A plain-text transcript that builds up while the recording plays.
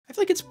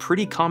like it's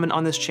pretty common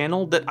on this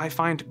channel that I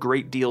find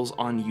great deals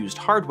on used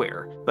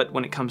hardware, but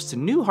when it comes to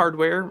new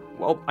hardware,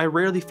 well, I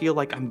rarely feel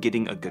like I'm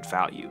getting a good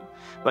value.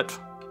 But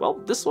well,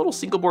 this little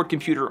single board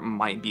computer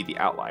might be the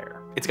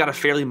outlier. It's got a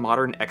fairly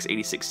modern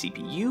x86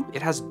 CPU,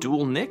 it has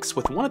dual NICs,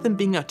 with one of them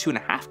being a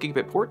 2.5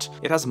 gigabit port,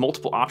 it has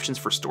multiple options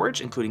for storage,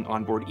 including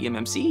onboard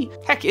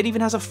eMMC, heck, it even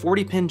has a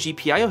 40-pin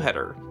GPIO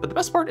header. But the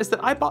best part is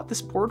that I bought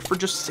this board for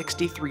just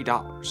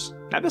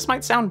 $63. Now this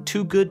might sound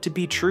too good to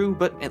be true,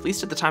 but at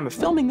least at the time of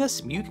filming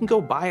this, you can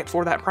go buy it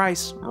for that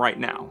price right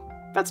now.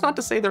 That's not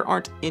to say there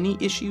aren't any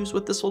issues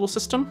with this little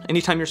system.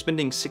 Anytime you're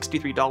spending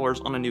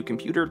 $63 on a new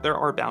computer, there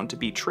are bound to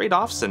be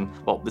trade-offs, and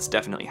well, this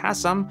definitely has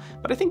some,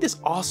 but I think this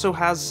also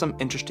has some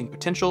interesting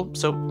potential,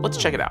 so let's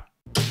check it out.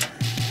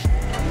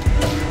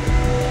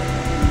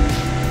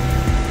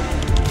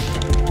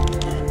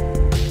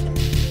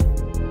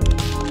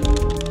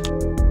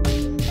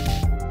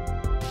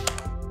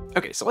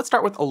 Okay, so let's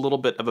start with a little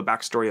bit of a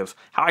backstory of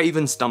how I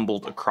even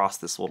stumbled across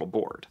this little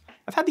board.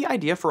 I've had the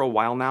idea for a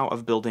while now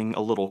of building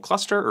a little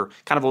cluster, or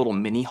kind of a little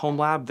mini home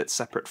lab that's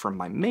separate from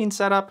my main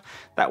setup.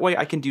 That way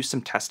I can do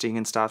some testing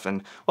and stuff,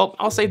 and well,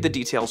 I'll save the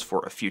details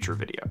for a future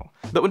video.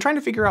 But when trying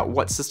to figure out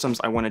what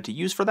systems I wanted to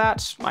use for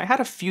that, I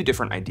had a few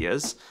different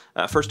ideas.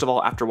 First of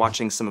all, after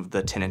watching some of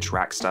the 10-inch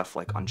rack stuff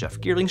like on Jeff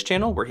Geerling's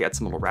channel, where he had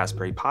some little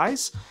Raspberry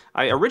Pis,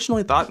 I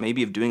originally thought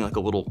maybe of doing like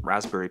a little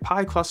Raspberry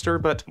Pi cluster,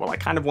 but well, I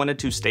kind of wanted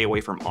to stay away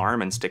from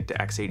ARM and stick to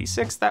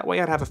x86, that way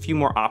I'd have a few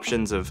more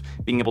options of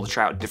being able to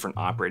try out different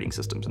operating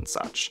systems and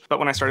such. But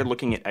when I started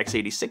looking at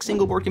x86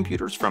 single board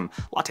computers from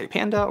Latte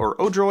Panda or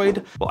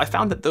Odroid, well, I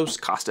found that those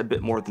cost a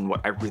bit more than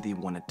what I really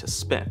wanted to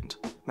spend.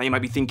 Now you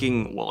might be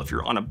thinking, well, if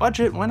you're on a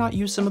budget, why not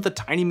use some of the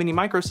tiny mini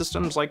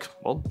microsystems like,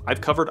 well,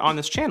 I've covered on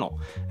this channel?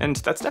 And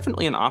that's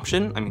definitely an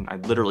option. I mean, I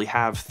literally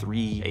have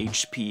 3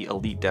 HP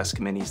Elite Desk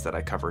Minis that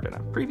I covered in a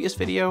previous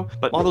video,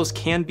 but while those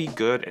can be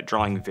good at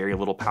drawing very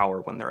little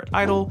power when they're at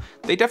idle,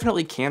 they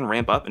definitely can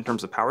ramp up in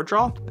terms of power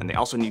draw, and they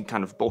also need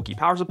kind of bulky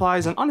power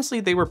supplies, and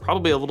honestly, they were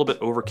probably a little bit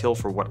overkill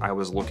for what I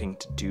was looking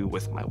to do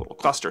with my little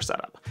cluster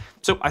setup.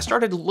 So I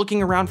started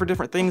looking around for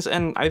different things,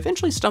 and I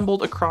eventually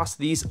stumbled across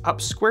these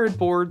up-squared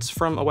boards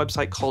from a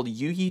website called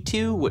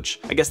Yuyi2, which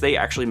I guess they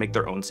actually make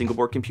their own single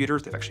board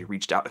computers. They've actually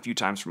reached out a few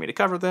times for me to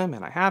cover them,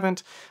 and I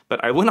haven't,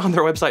 but I went on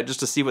their website just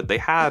to see what they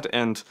had,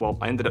 and well,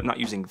 I ended up not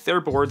using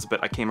their boards,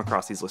 but I came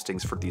across these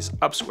listings for these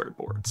up-squared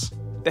boards.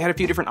 They had a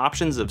few different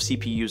options of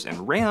CPUs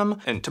and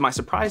RAM, and to my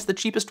surprise, the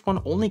cheapest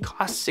one only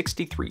cost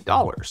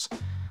 $63.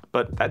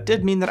 But that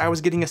did mean that I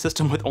was getting a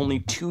system with only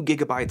 2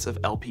 gigabytes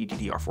of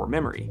LPDDR4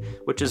 memory,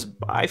 which is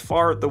by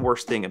far the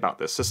worst thing about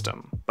this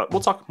system, but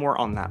we'll talk more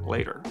on that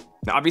later.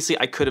 Now obviously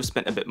I could have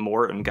spent a bit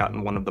more and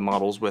gotten one of the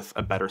models with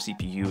a better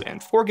CPU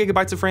and 4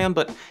 gigabytes of RAM,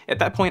 but at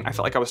that point I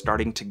felt like I was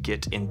starting to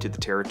get into the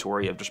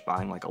territory of just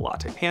buying like a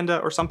Latte Panda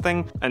or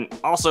something, and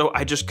also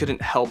I just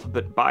couldn't help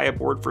but buy a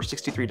board for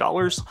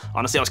 $63.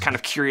 Honestly, I was kind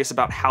of curious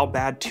about how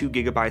bad 2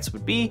 gigabytes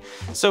would be,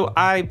 so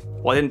I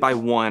didn't buy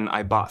one,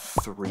 I bought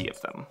 3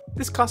 of them.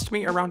 This cost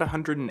me around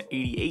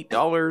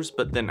 $188,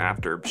 but then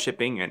after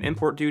shipping and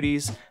import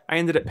duties, I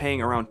ended up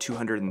paying around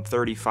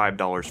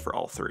 $235 for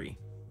all 3.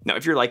 Now,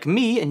 if you're like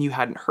me and you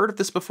hadn't heard of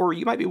this before,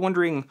 you might be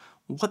wondering,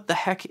 what the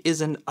heck is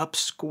an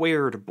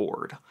up-squared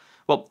board?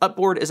 Well,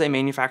 Upboard is a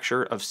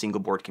manufacturer of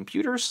single board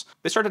computers.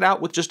 They started out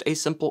with just a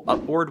simple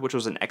Upboard, which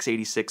was an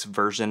x86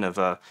 version of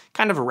a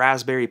kind of a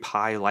Raspberry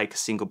Pi-like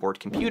single board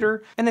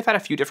computer, and they've had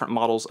a few different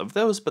models of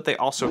those, but they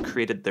also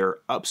created their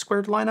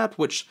Upsquared lineup,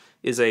 which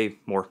is a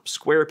more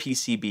square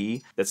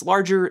PCB that's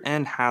larger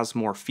and has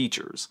more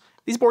features.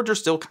 These boards are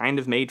still kind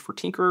of made for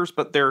tinkerers,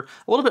 but they're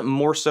a little bit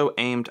more so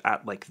aimed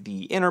at like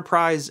the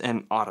enterprise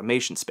and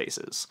automation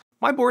spaces.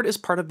 My board is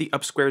part of the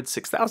Upsquared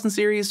 6000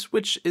 series,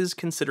 which is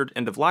considered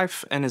end of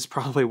life, and is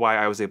probably why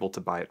I was able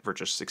to buy it for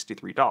just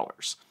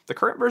 $63. The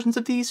current versions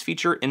of these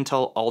feature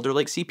Intel Alder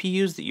Lake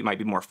CPUs that you might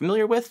be more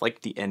familiar with,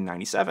 like the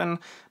N97,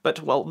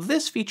 but well,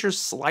 this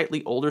features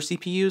slightly older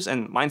CPUs,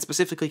 and mine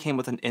specifically came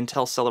with an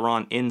Intel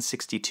Celeron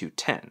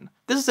N6210.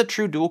 This is a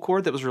true dual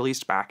core that was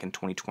released back in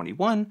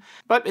 2021,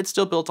 but it's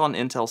still built on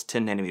Intel's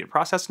 10nm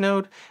process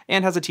node,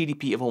 and has a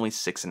TDP of only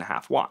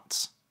 6.5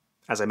 watts.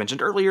 As I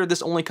mentioned earlier,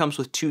 this only comes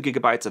with 2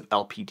 gigabytes of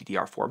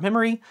LPDDR4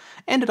 memory,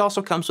 and it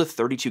also comes with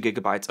 32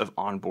 gigabytes of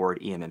onboard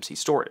eMMC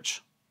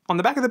storage. On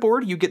the back of the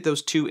board, you get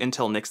those 2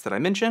 Intel NICs that I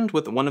mentioned,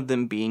 with one of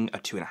them being a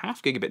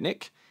 2.5 gigabit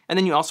NIC, and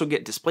then you also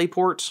get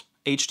DisplayPort,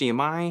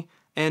 HDMI,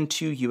 and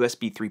 2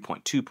 USB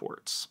 3.2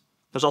 ports.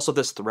 There's also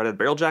this threaded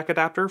barrel jack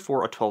adapter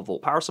for a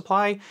 12-volt power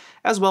supply,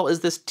 as well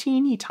as this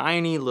teeny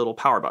tiny little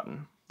power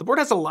button. The board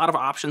has a lot of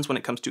options when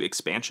it comes to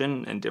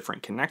expansion and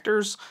different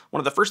connectors. One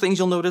of the first things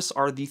you'll notice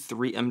are the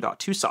 3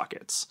 M.2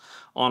 sockets.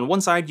 On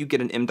one side, you get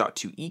an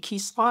M.2 E key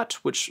slot,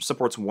 which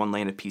supports 1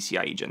 lane of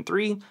PCIe Gen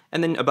 3,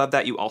 and then above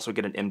that you also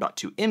get an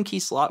M.2 M key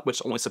slot,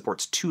 which only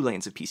supports 2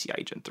 lanes of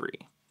PCIe Gen 3.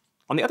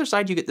 On the other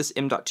side, you get this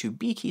M.2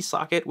 B key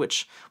socket,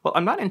 which, well,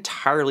 I'm not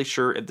entirely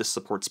sure if this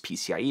supports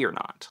PCIe or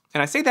not.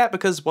 And I say that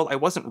because, well, I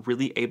wasn't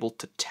really able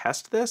to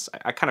test this.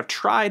 I kind of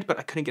tried, but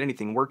I couldn't get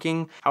anything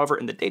working. However,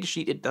 in the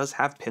datasheet, it does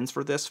have pins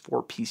for this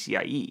for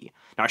PCIe.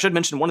 Now, I should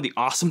mention one of the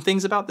awesome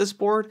things about this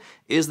board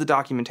is the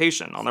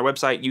documentation. On their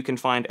website, you can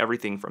find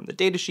everything from the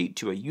datasheet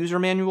to a user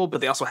manual,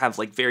 but they also have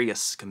like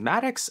various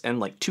schematics and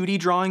like 2D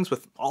drawings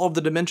with all of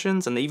the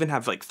dimensions, and they even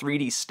have like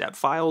 3D step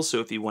files. So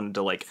if you wanted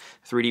to like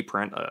 3D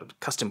print a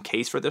custom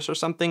case for this or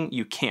something,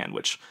 you can,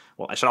 which,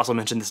 well, I should also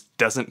mention this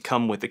doesn't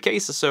come with the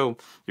case, so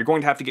you're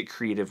going to have to get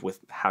creative with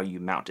how you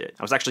mount it.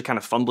 I was actually kind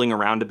of fumbling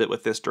around a bit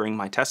with this during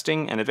my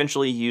testing and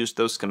eventually used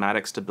those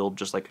schematics to build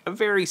just like a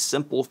very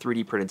simple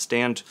 3D printed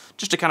stand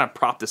just to kind of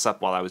prop this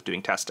up while I was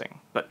doing testing.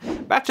 But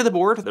back to the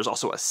board, there's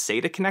also a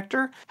SATA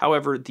connector.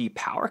 However, the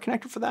power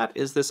connector for that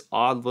is this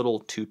odd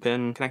little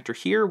 2-pin connector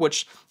here,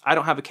 which I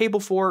don't have a cable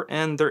for,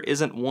 and there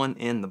isn't one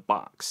in the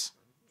box.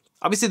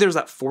 Obviously, there's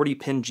that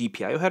 40-pin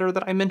GPIO header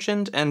that I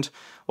mentioned, and,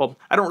 well,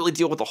 I don't really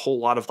deal with a whole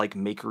lot of, like,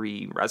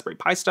 Makery Raspberry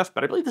Pi stuff,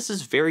 but I believe this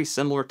is very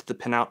similar to the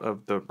pinout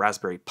of the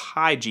Raspberry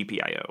Pi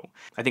GPIO.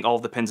 I think all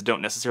of the pins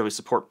don't necessarily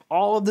support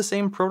all of the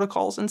same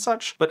protocols and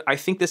such, but I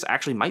think this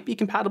actually might be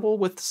compatible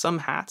with some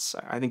hats.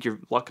 I think your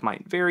luck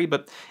might vary,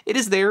 but it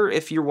is there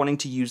if you're wanting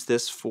to use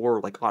this for,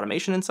 like,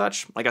 automation and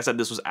such. Like I said,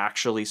 this was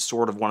actually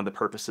sort of one of the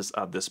purposes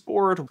of this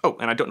board. Oh,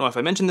 and I don't know if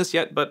I mentioned this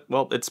yet, but,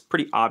 well, it's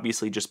pretty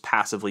obviously just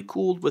passively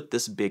cooled with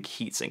this big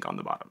heatsink on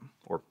the bottom,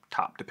 or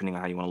top, depending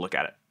on how you want to look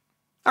at it.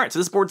 All right, so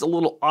this board's a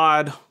little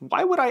odd.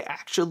 Why would I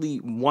actually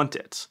want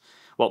it?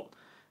 Well,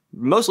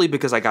 mostly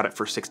because I got it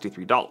for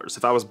 $63.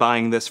 If I was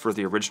buying this for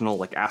the original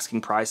like asking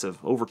price of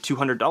over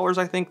 $200,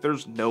 I think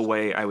there's no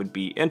way I would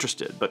be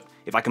interested. But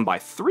if I can buy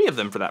 3 of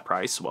them for that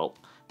price, well,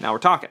 now we're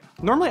talking.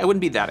 Normally I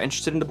wouldn't be that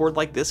interested in a board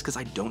like this because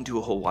I don't do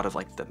a whole lot of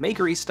like the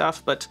Makery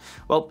stuff, but,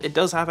 well, it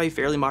does have a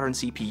fairly modern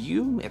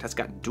CPU, it has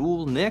got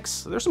dual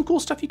NICs, there's some cool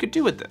stuff you could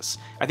do with this.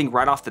 I think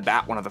right off the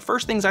bat, one of the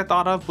first things I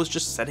thought of was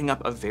just setting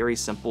up a very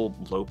simple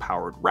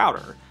low-powered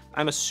router.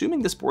 I'm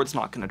assuming this board's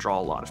not going to draw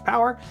a lot of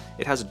power.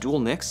 It has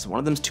dual NICs, one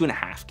of them's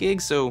 2.5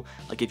 gigs, so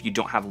like if you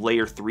don't have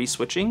layer 3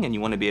 switching and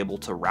you want to be able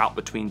to route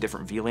between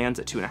different VLANs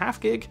at 2.5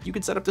 gig, you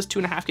could set up this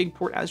 2.5 gig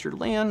port as your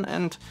LAN,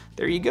 and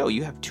there you go,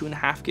 you have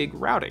 2.5 gig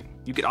routing.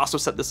 You could also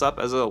set this up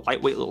as a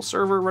lightweight little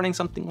server running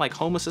something like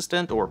Home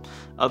Assistant or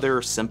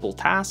other simple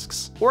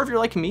tasks. Or if you're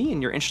like me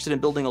and you're interested in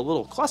building a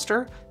little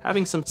cluster,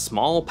 having some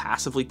small,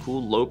 passively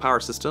cooled, low-power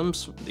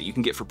systems that you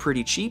can get for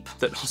pretty cheap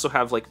that also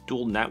have like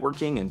dual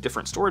networking and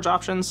different storage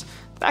options,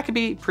 that could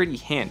be pretty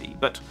handy.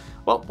 But,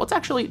 well, let's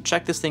actually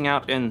check this thing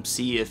out and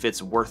see if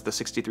it's worth the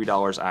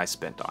 $63 I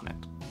spent on it.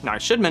 Now I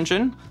should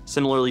mention,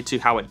 similarly to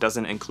how it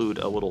doesn't include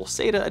a little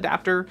SATA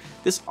adapter,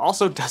 this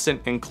also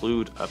doesn't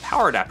include a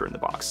power adapter in the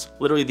box.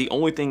 Literally the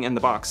only thing in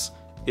the box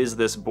is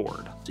this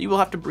board. So you will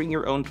have to bring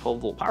your own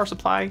 12-volt power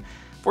supply.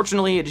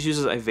 Fortunately, it just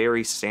uses a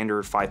very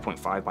standard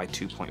 5.5 by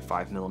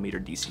 2.5 millimeter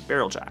DC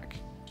barrel jack.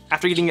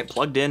 After getting it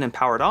plugged in and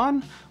powered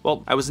on,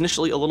 well, I was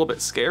initially a little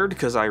bit scared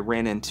because I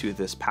ran into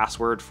this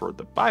password for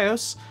the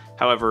BIOS.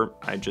 However,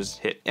 I just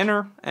hit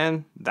enter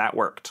and that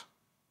worked.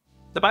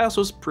 The BIOS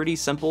was pretty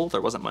simple,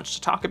 there wasn't much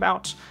to talk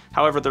about.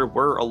 However, there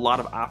were a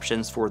lot of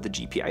options for the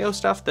GPIO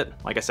stuff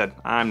that, like I said,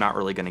 I'm not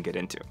really going to get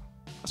into.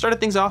 I started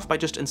things off by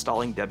just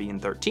installing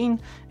Debian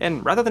 13,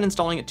 and rather than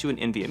installing it to an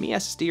NVMe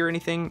SSD or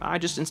anything, I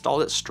just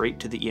installed it straight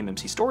to the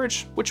eMMC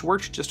storage, which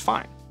worked just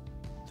fine.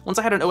 Once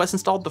I had an OS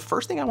installed, the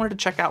first thing I wanted to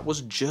check out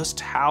was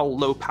just how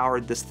low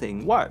powered this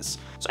thing was.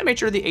 So I made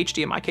sure the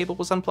HDMI cable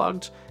was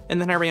unplugged,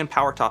 and then I ran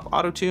PowerTop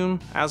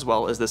AutoTune, as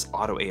well as this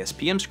Auto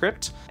ASPM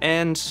script.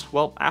 And,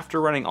 well, after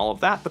running all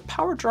of that, the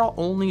power draw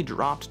only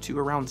dropped to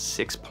around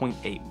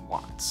 6.8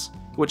 watts.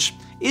 Which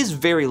is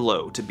very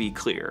low, to be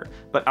clear,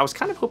 but I was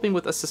kind of hoping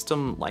with a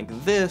system like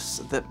this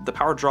that the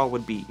power draw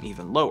would be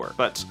even lower.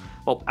 But,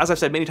 well, as I've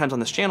said many times on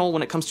this channel,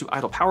 when it comes to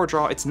idle power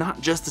draw, it's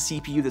not just the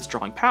CPU that's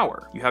drawing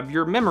power. You have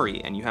your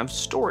memory, and you have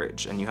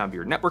storage, and you have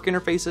your network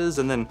interfaces,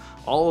 and then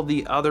all of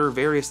the other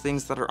various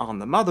things that are on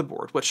the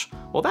motherboard, which,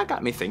 well, that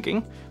got me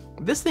thinking.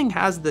 This thing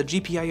has the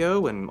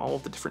GPIO and all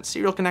of the different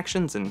serial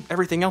connections and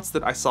everything else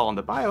that I saw in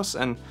the BIOS,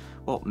 and,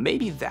 well,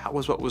 maybe that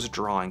was what was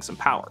drawing some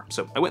power.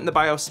 So I went in the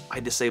BIOS,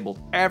 I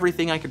disabled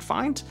everything I could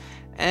find,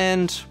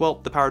 and, well,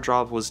 the power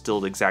draw was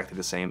still exactly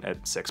the same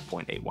at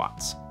 6.8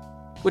 watts.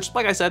 Which,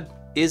 like I said,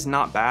 is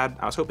not bad.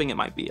 I was hoping it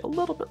might be a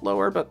little bit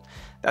lower, but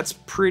that's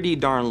pretty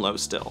darn low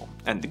still.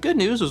 And the good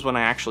news was when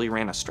I actually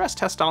ran a stress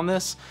test on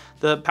this,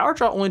 the power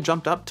draw only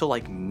jumped up to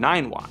like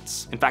 9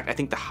 watts. In fact, I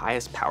think the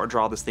highest power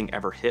draw this thing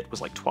ever hit was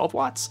like 12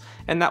 watts,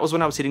 and that was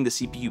when I was hitting the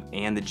CPU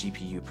and the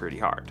GPU pretty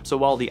hard. So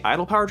while the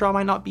idle power draw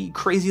might not be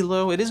crazy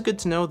low, it is good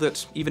to know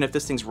that even if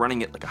this thing's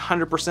running at like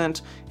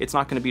 100%, it's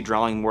not going to be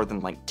drawing more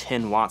than like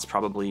 10 watts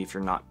probably if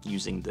you're not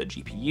using the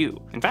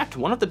GPU. In fact,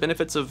 one of the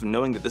benefits of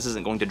knowing that this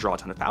isn't going to draw a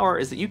ton of power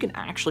is that you can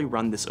actually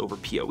run this over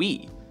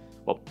PoE.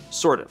 Well,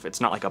 sort of. It's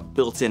not like a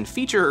built-in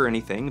feature or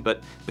anything,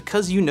 but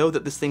because you know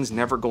that this thing's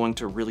never going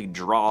to really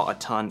draw a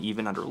ton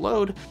even under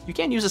load, you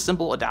can use a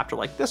simple adapter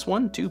like this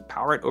one to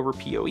power it over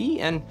PoE,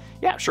 and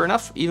yeah, sure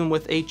enough, even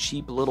with a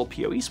cheap little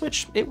PoE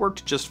switch, it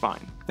worked just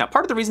fine. Now,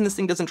 part of the reason this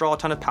thing doesn't draw a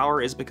ton of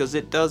power is because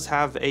it does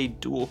have a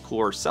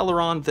dual-core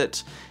Celeron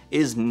that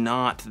is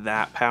not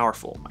that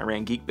powerful. I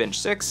ran Geekbench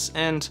 6,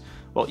 and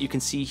well, you can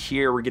see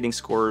here we're getting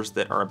scores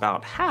that are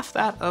about half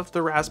that of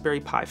the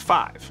Raspberry Pi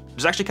 5. Which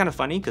is actually kind of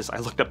funny because I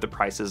looked up the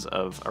prices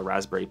of a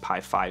Raspberry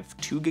Pi 5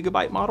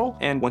 2GB model,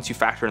 and once you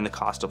factor in the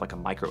cost of like a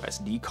micro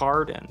SD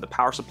card and the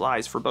power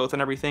supplies for both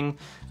and everything,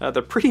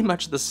 they're pretty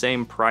much the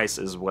same price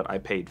as what I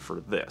paid for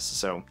this.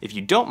 So if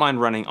you don't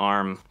mind running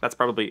ARM, that's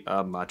probably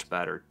a much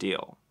better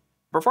deal.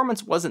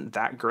 Performance wasn't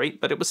that great,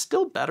 but it was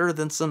still better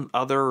than some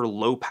other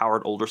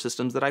low-powered older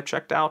systems that I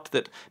checked out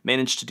that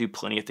managed to do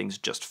plenty of things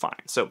just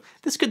fine. So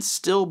this could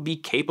still be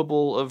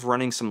capable of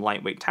running some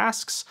lightweight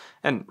tasks,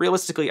 and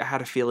realistically I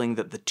had a feeling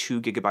that the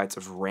 2GB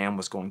of RAM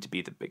was going to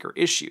be the bigger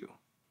issue.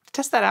 To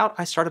test that out,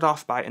 I started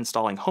off by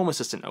installing Home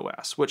Assistant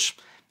OS, which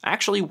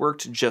actually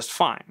worked just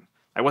fine.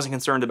 I wasn't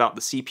concerned about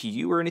the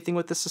CPU or anything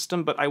with this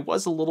system, but I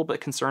was a little bit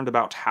concerned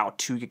about how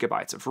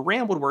 2GB of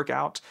RAM would work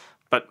out.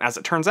 But as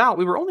it turns out,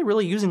 we were only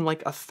really using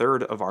like a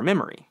third of our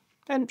memory.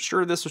 And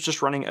sure, this was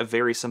just running a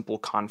very simple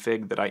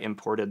config that I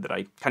imported that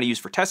I kind of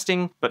used for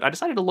testing, but I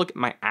decided to look at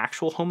my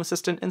actual Home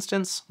Assistant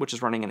instance, which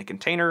is running in a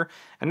container,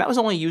 and that was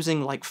only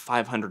using like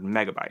 500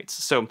 megabytes.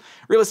 So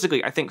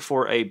realistically, I think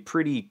for a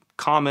pretty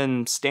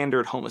common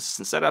standard Home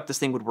Assistant setup, this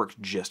thing would work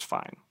just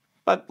fine.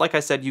 But like I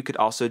said, you could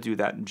also do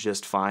that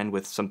just fine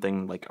with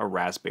something like a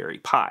Raspberry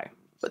Pi.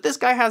 But this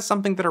guy has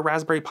something that a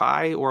Raspberry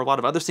Pi or a lot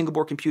of other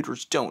single-board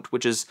computers don't,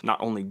 which is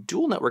not only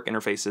dual network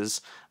interfaces,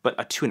 but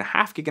a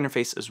 2.5 gig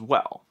interface as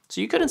well.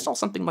 So you could install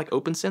something like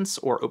OPNSense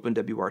or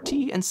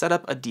OpenWRT and set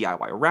up a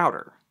DIY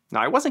router.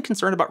 Now, I wasn't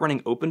concerned about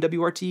running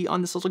OpenWRT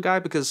on this little guy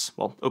because,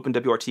 well,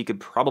 OpenWRT could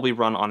probably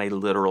run on a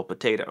literal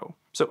potato.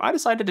 So I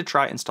decided to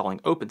try installing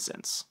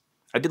OPNSense.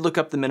 I did look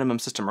up the minimum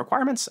system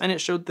requirements, and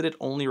it showed that it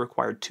only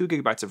required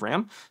 2GB of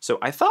RAM, so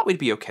I thought we'd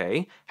be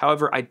okay.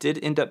 However, I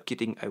did end up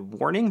getting a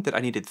warning that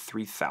I needed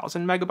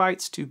 3000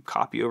 megabytes to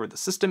copy over the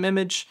system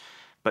image,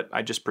 but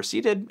I just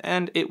proceeded,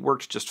 and it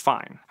worked just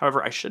fine.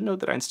 However, I should note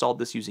that I installed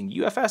this using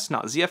UFS,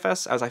 not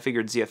ZFS, as I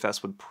figured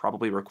ZFS would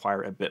probably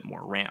require a bit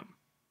more RAM.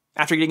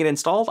 After getting it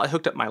installed, I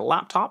hooked up my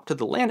laptop to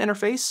the LAN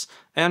interface,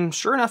 and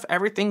sure enough,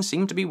 everything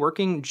seemed to be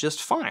working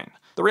just fine.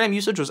 The RAM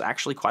usage was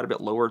actually quite a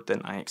bit lower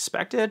than I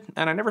expected,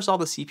 and I never saw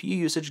the CPU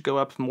usage go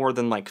up more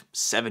than like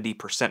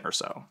 70% or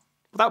so.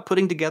 Without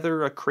putting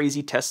together a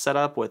crazy test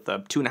setup with a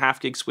 2.5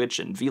 gig switch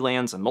and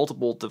VLANs and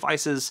multiple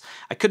devices,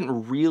 I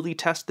couldn't really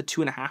test the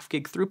 2.5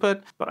 gig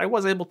throughput, but I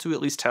was able to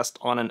at least test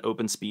on an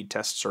OpenSpeed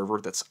test server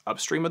that's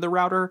upstream of the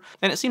router,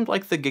 and it seemed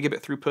like the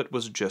gigabit throughput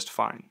was just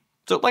fine.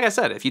 So like I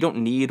said, if you don't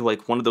need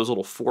like one of those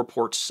little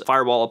 4-port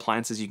firewall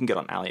appliances you can get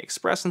on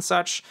AliExpress and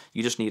such,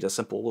 you just need a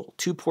simple little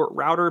 2-port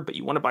router, but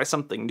you want to buy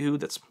something new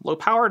that's low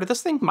powered,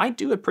 this thing might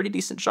do a pretty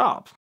decent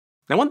job.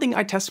 Now, one thing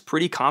I test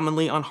pretty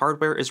commonly on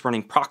hardware is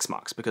running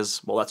Proxmox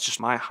because, well, that's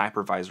just my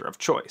hypervisor of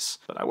choice.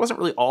 But I wasn't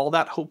really all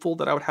that hopeful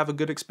that I would have a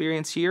good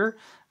experience here.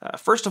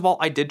 First of all,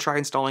 I did try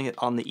installing it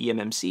on the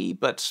eMMC,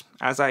 but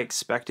as I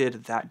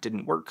expected, that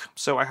didn't work,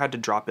 so I had to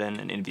drop in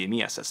an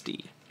NVMe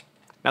SSD.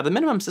 Now, the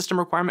minimum system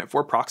requirement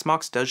for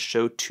Proxmox does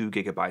show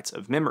 2GB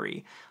of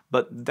memory,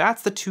 but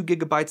that's the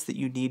 2GB that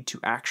you need to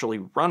actually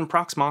run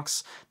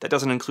Proxmox. That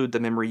doesn't include the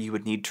memory you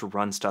would need to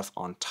run stuff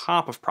on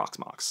top of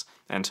Proxmox.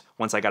 And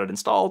once I got it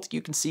installed,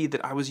 you can see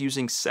that I was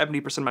using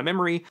 70% of my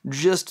memory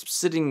just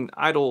sitting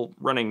idle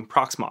running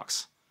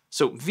Proxmox.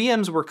 So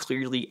VMs were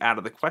clearly out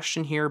of the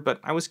question here, but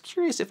I was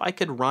curious if I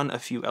could run a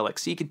few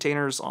LXC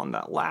containers on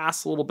that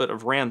last little bit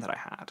of RAM that I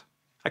had.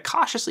 I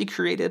cautiously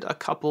created a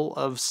couple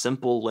of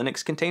simple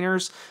Linux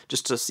containers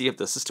just to see if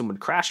the system would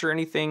crash or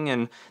anything,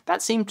 and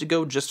that seemed to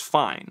go just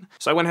fine.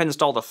 So I went ahead and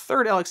installed a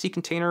third LXC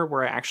container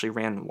where I actually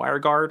ran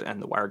WireGuard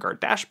and the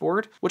WireGuard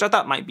dashboard, which I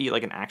thought might be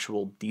like an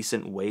actual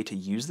decent way to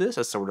use this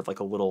as sort of like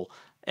a little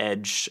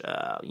edge,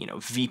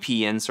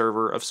 VPN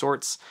server of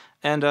sorts.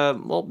 And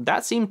well,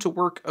 that seemed to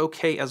work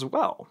okay as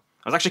well.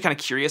 I was actually kind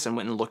of curious and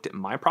went and looked at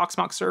my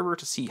Proxmox server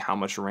to see how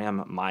much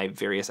RAM my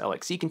various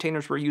LXC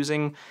containers were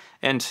using,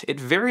 and it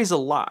varies a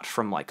lot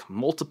from like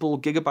multiple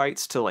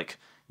gigabytes to like,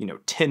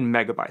 10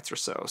 megabytes or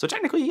so. So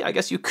technically, I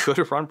guess you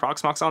could run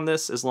Proxmox on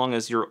this as long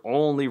as you're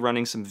only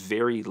running some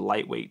very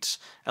lightweight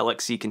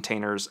LXC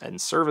containers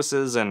and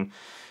services, and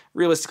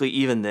realistically,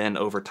 even then,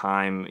 over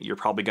time, you're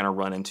probably going to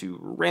run into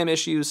RAM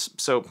issues,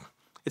 so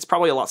it's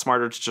probably a lot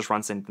smarter to just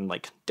run something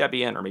like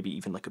Debian or maybe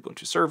even like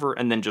Ubuntu server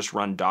and then just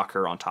run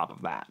Docker on top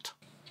of that.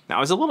 Now,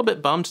 I was a little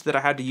bit bummed that I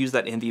had to use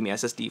that NVMe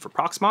SSD for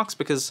Proxmox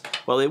because,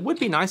 well, it would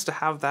be nice to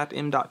have that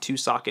M.2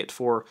 socket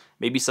for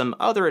maybe some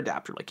other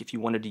adapter, like if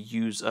you wanted to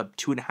use a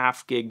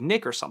 2.5 gig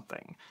NIC or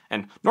something.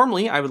 And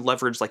normally I would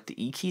leverage like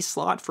the E-key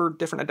slot for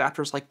different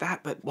adapters like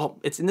that, but, well,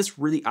 it's in this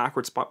really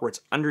awkward spot where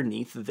it's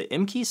underneath the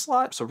M-key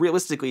slot. So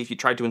realistically, if you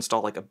tried to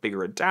install like a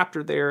bigger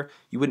adapter there,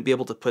 you wouldn't be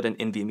able to put an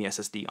NVMe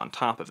SSD on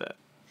top of it.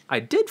 I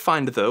did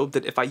find, though,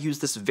 that if I use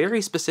this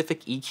very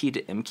specific E key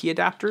to M key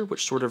adapter,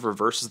 which sort of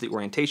reverses the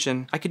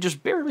orientation, I could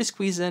just barely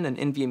squeeze in an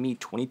NVMe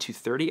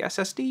 2230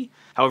 SSD.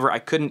 However, I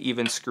couldn't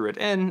even screw it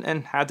in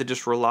and had to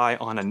just rely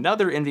on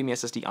another NVMe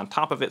SSD on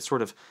top of it,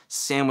 sort of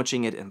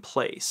sandwiching it in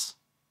place.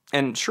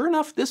 And sure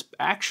enough, this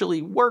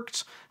actually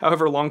worked.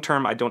 However,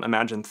 long-term, I don't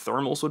imagine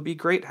thermals would be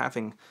great,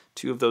 having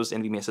two of those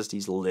NVMe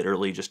SSDs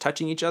literally just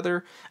touching each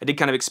other. I did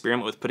kind of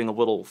experiment with putting a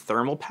little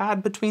thermal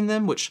pad between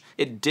them, which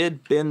it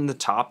did bend the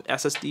top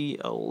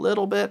SSD a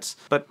little bit.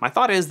 But my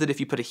thought is that if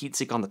you put a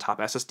heatsink on the top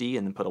SSD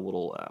and then put a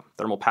little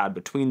thermal pad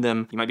between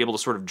them, you might be able to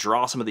sort of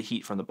draw some of the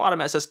heat from the bottom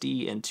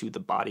SSD into the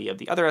body of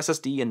the other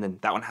SSD, and then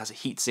that one has a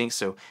heatsink,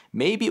 so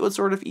maybe it would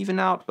sort of even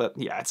out. But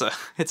yeah,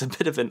 it's a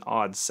bit of an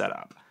odd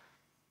setup.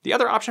 The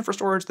other option for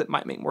storage that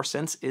might make more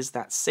sense is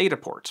that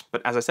SATA port,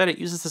 but as I said, it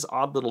uses this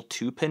odd little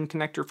 2-pin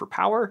connector for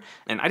power,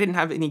 and I didn't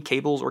have any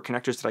cables or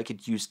connectors that I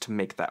could use to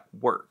make that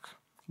work.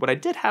 What I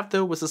did have,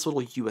 though, was this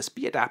little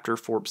USB adapter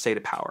for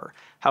SATA power.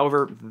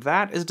 However,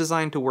 that is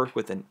designed to work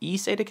with an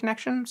eSATA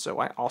connection,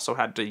 so I also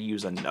had to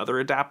use another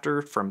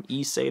adapter from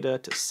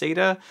eSATA to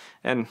SATA,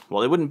 and,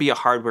 well, it wouldn't be a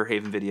hardware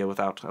haven video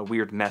without a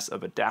weird mess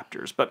of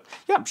adapters. But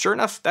yeah, sure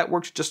enough, that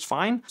worked just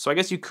fine. So I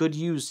guess you could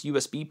use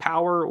USB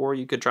power, or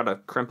you could try to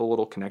crimp a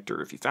little connector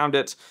if you found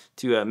it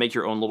to make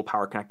your own little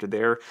power connector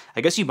there.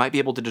 I guess you might be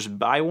able to just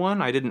buy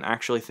one. I didn't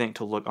actually think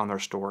to look on their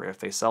store if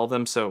they sell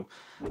them, so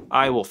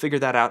I will figure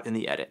that out in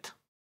the edit.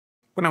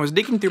 When I was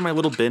digging through my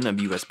little bin of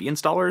USB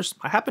installers,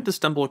 I happened to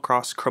stumble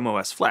across Chrome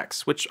OS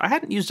Flex, which I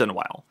hadn't used in a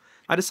while.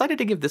 I decided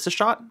to give this a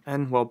shot,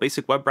 and while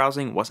basic web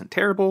browsing wasn't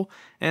terrible,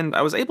 and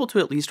I was able to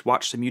at least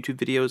watch some YouTube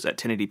videos at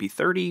 1080p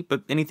 30,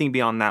 but anything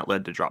beyond that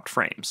led to dropped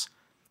frames.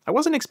 I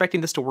wasn't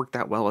expecting this to work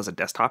that well as a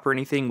desktop or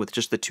anything with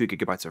just the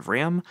 2GB of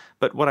RAM,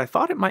 but what I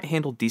thought it might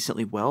handle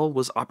decently well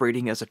was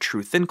operating as a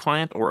true thin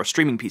client or a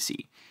streaming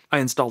PC. I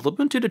installed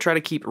Ubuntu to try to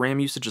keep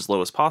RAM usage as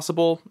low as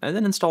possible, and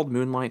then installed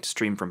Moonlight to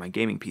stream from my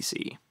gaming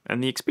PC.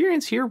 And the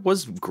experience here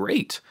was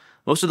great.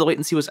 Most of the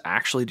latency was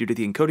actually due to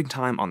the encoding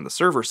time on the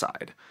server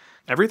side.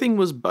 Everything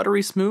was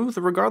buttery smooth,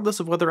 regardless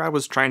of whether I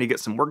was trying to get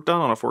some work done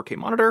on a 4K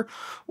monitor,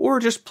 or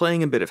just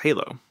playing a bit of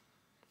Halo.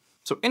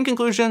 So in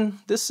conclusion,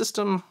 this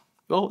system,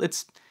 well,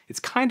 it's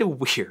kind of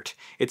weird.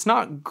 It's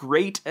not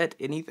great at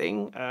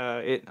anything.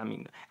 I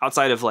mean,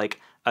 outside of like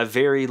a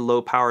very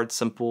low-powered,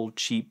 simple,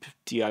 cheap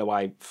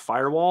DIY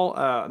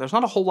firewall, there's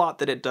not a whole lot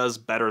that it does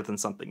better than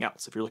something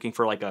else. If you're looking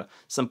for like a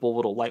simple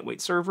little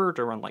lightweight server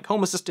to run like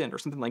Home Assistant or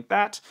something like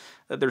that,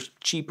 there's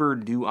cheaper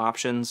new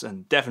options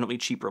and definitely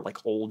cheaper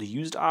like old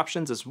used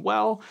options as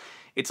well.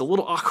 It's a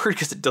little awkward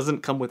because it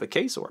doesn't come with a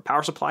case or a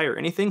power supply or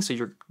anything, so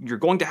you're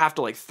going to have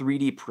to like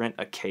 3D print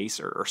a case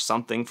or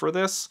something for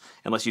this,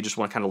 unless you just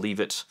want to kind of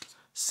leave it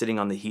sitting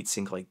on the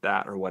heatsink like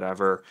that or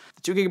whatever.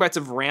 The 2GB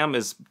of RAM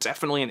is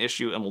definitely an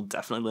issue and will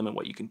definitely limit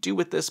what you can do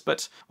with this,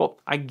 but, well,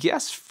 I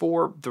guess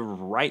for the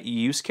right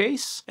use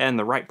case and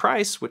the right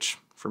price, which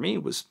for me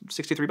was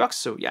 $63,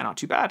 so yeah, not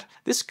too bad.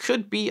 This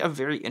could be a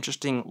very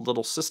interesting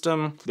little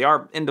system. They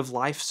are end of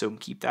life, so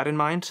keep that in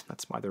mind.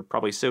 That's why they're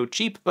probably so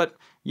cheap, but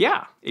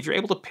yeah, if you're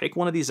able to pick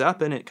one of these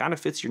up and it kind of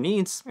fits your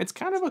needs, it's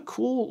kind of a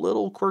cool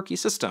little quirky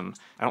system.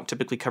 I don't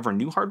typically cover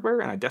new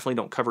hardware, and I definitely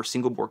don't cover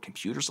single board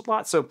computers a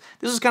lot, so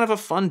this is kind of a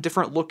fun,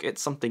 different look at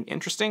something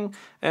interesting,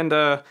 and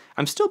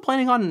I'm still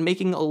planning on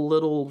making a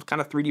little kind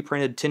of 3D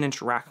printed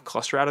 10-inch rack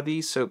cluster out of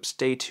these, so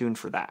stay tuned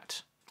for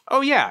that. Oh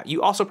yeah,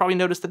 you also probably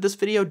noticed that this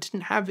video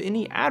didn't have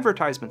any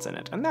advertisements in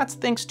it, and that's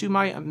thanks to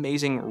my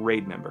amazing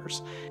raid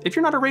members. If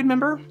you're not a raid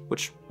member,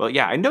 which, well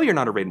yeah, I know you're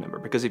not a raid member,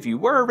 because if you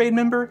were a raid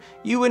member,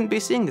 you wouldn't be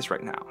seeing this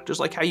right now. Just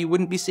like how you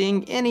wouldn't be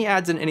seeing any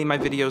ads in any of my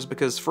videos,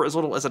 because for as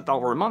little as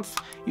 $1 a month,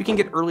 you can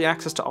get early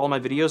access to all my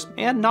videos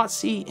and not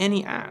see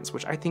any ads,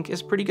 which I think is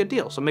a pretty good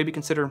deal, so maybe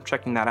consider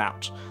checking that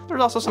out.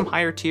 There's also some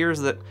higher tiers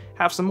that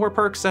have some more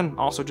perks and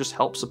also just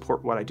help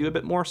support what I do a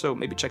bit more, so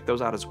maybe check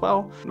those out as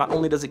well. Not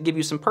only does it give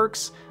you some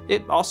perks,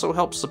 it also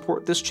helps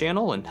support this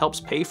channel and helps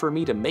pay for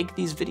me to make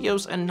these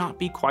videos and not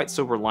be quite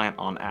so reliant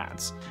on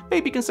ads.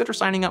 Maybe consider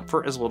signing up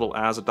for as little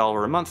as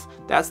 $1 a month.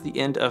 That's the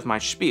end of my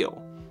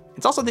spiel.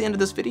 It's also the end of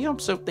this video,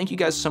 so thank you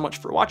guys so much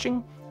for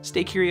watching.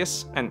 Stay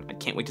curious, and I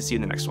can't wait to see you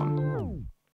in the next one.